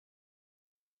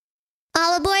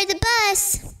All aboard the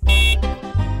bus!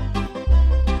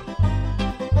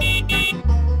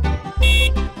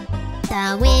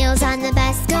 The wheels on the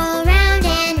bus go round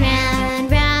and round,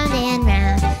 round and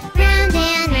round, round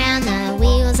and round. The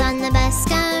wheels on the bus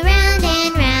go round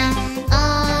and round,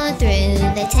 all through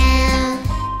the town.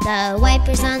 The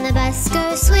wipers on the bus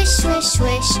go swish, swish,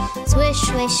 swish, swish,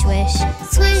 swish, swish,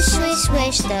 swish, swish,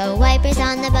 swish. The wipers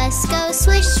on the bus go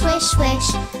swish, swish,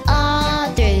 swish,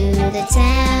 all through the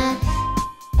town.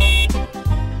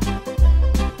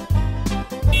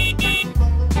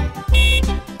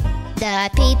 The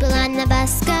people on the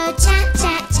bus go chat,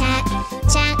 chat, chat,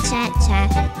 chat, chat, chat,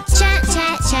 chat,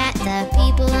 chat, chat. The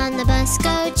people on the bus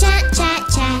go chat, chat,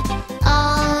 chat,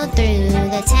 all through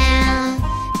the town.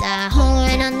 The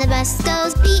horn on the bus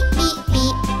goes beep, beep,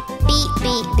 beep, beep,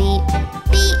 beep, beep,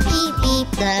 beep, beep, beep.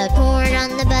 The horn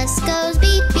on the bus goes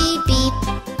beep, beep, beep,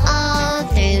 all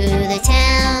through the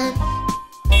town.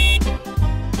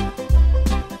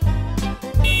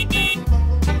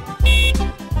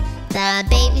 The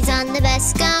babies on the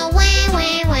bus go wah,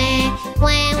 wah, wah,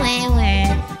 wah, wah, wah,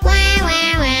 wah,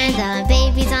 wah, wah. The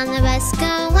babies on the bus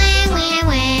go wah, wah,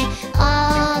 wah,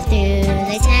 all through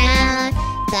the town.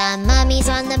 The mummies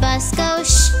on the bus go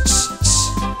shh, shh,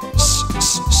 shh, shh,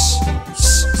 shh,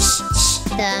 shh, shh, shh.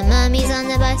 The mummies on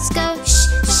the bus go shh,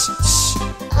 shh, shh,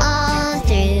 all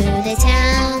through the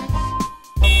town.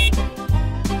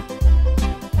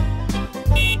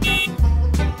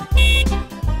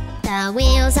 The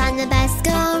wheels on the bus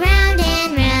go round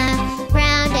and round,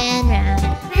 round and round,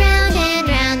 round and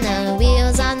round. The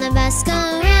wheels on the bus go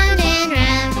round and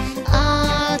round,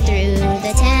 all through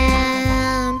the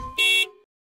town.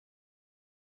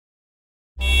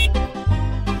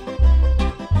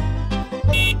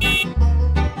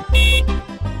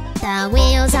 The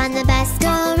wheels on the bus go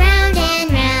round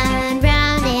and round,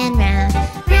 round and round,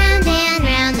 round and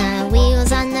round. The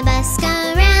wheels on the bus go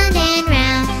round and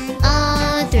round,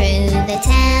 all through the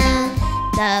town.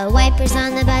 The wipers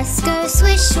on the bus go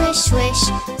swish, swish, swish,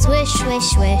 swish, swish,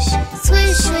 swish,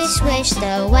 swish, swish, swish.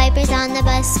 The wipers on the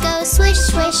bus go swish,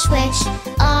 swish, swish,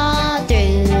 all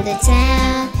through the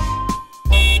town.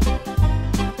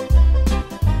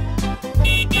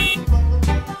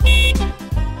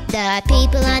 The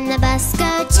people on the bus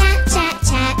go chat, chat,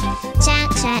 chat, chat,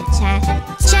 chat, chat,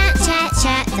 chat, chat,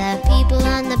 chat. The people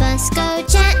on the bus go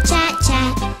chat, chat,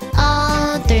 chat,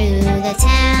 all through the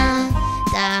town.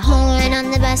 The horn on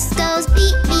the bus goes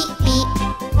beep, beep, beep,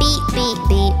 beep, beep,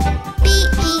 beep, beep,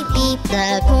 beep, beep.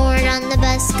 The horn on the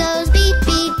bus goes beep,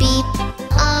 beep, beep,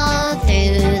 all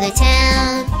through the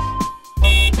town.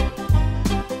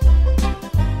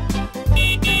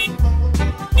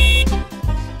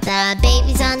 The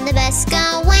babies on the bus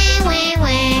go wah, wah,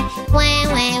 wah, wah,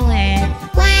 wah, wah,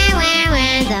 wah, wah,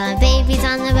 wah. The babies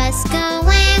on the bus go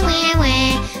wah, wah,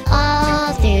 wah,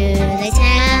 all through the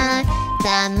town.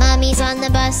 The mummies on the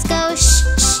bus go shh,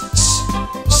 shh,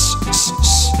 shh, shh, shh,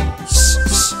 shh,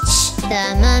 shh, shh.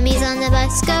 The mummies on the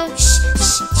bus go shh,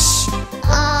 shh, shh,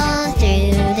 all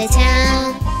through the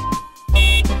town.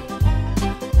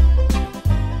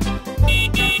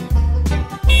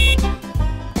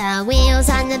 The wheels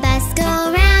on the bus go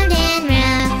round and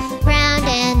round, round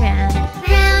and round,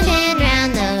 round and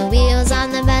round. The wheels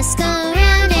on the bus go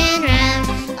round and round,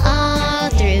 all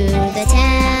through the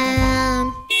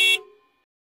town.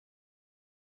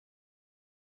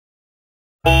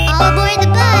 All aboard the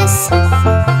bus!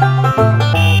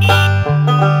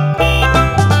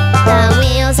 The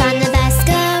wheels on the bus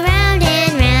go round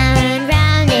and round,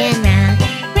 round and round,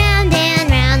 round and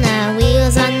round. The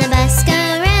wheels on the bus go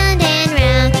round and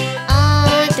round,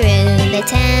 all through the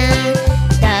town.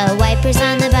 The wipers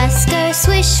on the bus go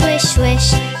swish, swish,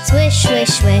 swish, swish, swish,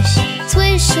 swish,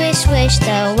 swish, swish, swish.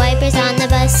 The wipers on the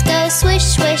bus go swish,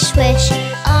 swish, swish,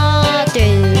 all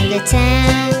through the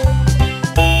town.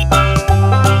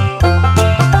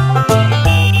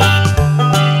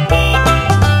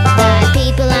 The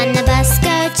people on the bus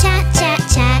go chat, chat,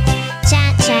 chat,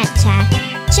 chat, chat, chat,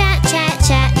 chat, chat,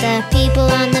 chat. The people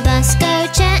on the bus go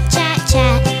chat, chat,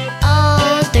 chat,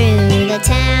 all through the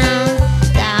town.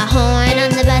 The horn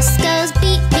on the bus goes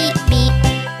beep, beep, beep,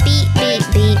 beep, beep,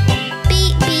 beep,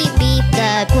 beep, beep, beep.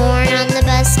 The horn on the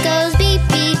bus goes beep,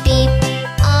 beep, beep,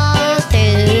 all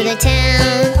through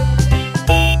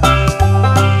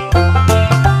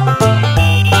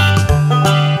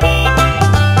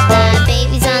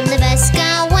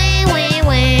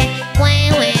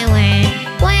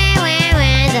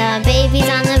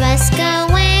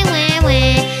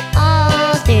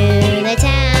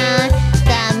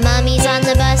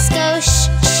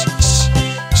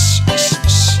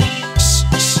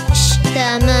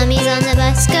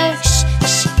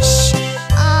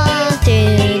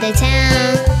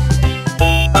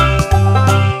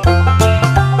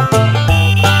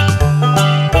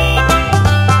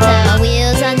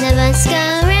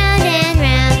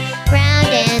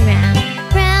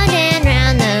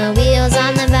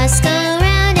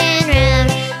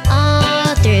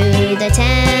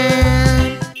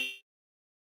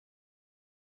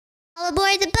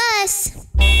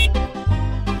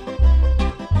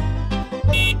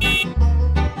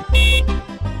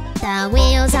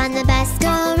on the bus go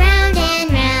round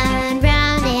and round,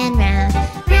 round and round,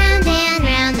 round and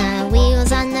round. The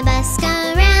wheels on the bus go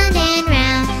round and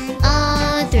round,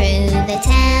 all through the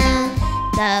town.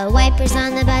 The wipers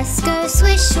on the bus go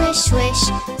swish, swish, swish,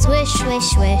 swish, swish,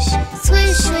 swish,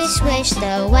 swish, swish, swish.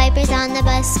 The wipers on the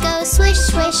bus go swish,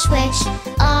 swish, swish,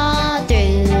 all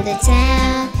through the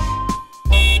town.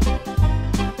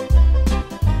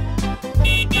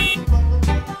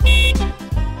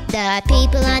 The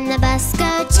people on the bus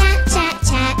go chat, chat,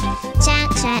 chat, chat,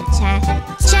 chat, chat,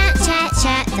 chat, chat,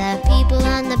 chat. The people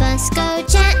on the bus go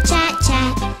chat, chat,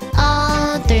 chat,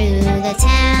 all through the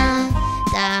town.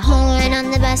 The horn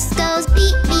on the bus goes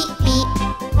beep, beep, beep,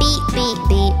 beep, beep,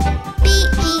 beep, beep,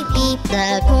 beep, beep.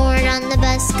 The horn on the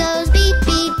bus goes beep,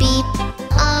 beep, beep,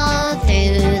 all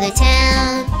through the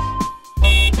town.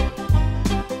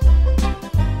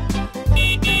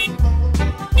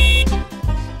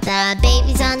 The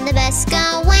babies on the bus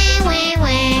go wah, wah,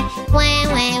 wah, wah,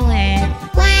 wah, wah,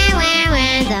 wah, wah,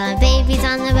 wah. The babies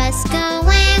on the bus go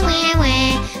wah, wah,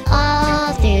 wah,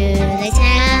 all through the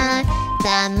town.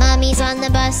 The mummies on the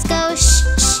bus go shh,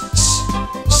 shh,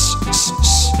 shh, shh, shh,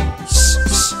 shh,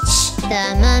 shh, shh.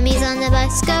 The mummies on the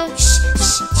bus go shh,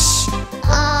 shh, shh,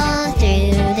 all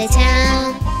through the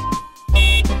town.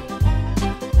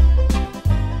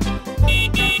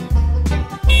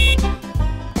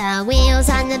 The wheels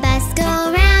on the bus go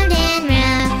round and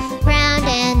round, round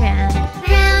and round,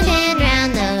 round and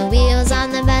round. The wheels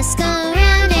on the bus go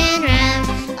round and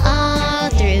round, all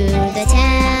through the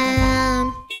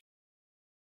town.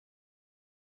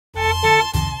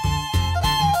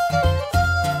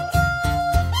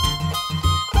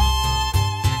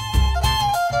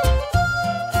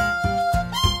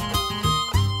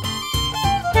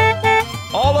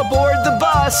 All aboard the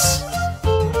bus!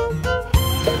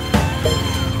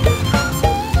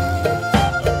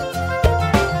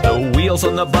 The wheels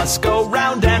on the bus go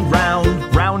round and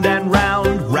round, round and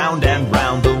round, round and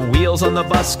round. The wheels on the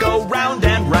bus go round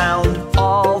and round,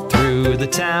 all through the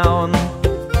town.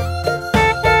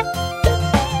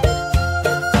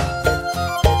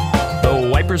 The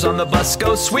wipers on the bus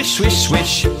go swish, swish,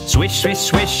 swish, swish, swish,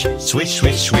 swish, swish,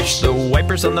 swish, swish. The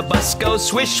wipers on the bus go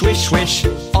swish, swish, swish,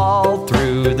 all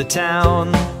through the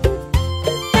town.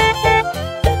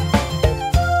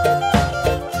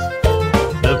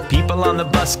 The people on the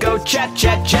bus go chat,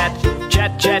 chat, chat,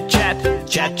 chat, chat, chat,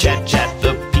 chat, chat, chat.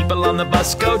 The people on the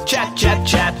bus go chat, chat,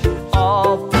 chat,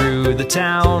 all through the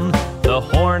town. The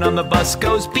horn on the bus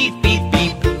goes beep, beep,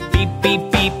 beep, beep,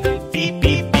 beep, beep, beep,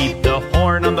 beep, beep. The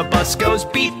horn on the bus goes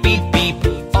beep, beep, beep,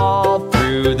 all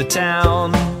through the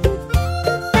town.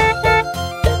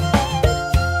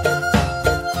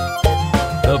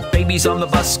 The babies on the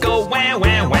bus go wah,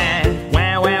 wah, wah,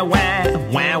 wah, wah, wah,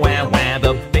 wah, wah, wah.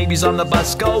 The babies on the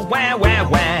bus go wah, wah,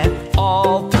 wah,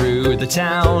 all through the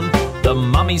town. The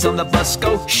mummies on the bus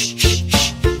go shh, shh,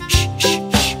 shh, shh,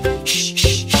 shh, shh,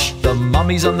 shh, shh. The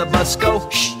mummies on the bus go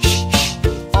shh, shh, shh,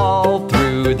 all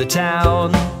through the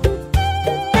town.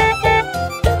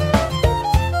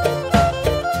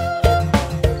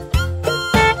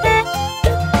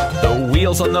 The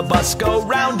wheels on the bus go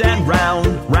round and round,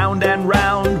 round and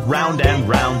round, round and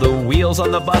round. The wheels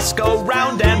on the bus go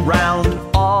round and round,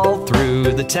 all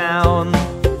through the town.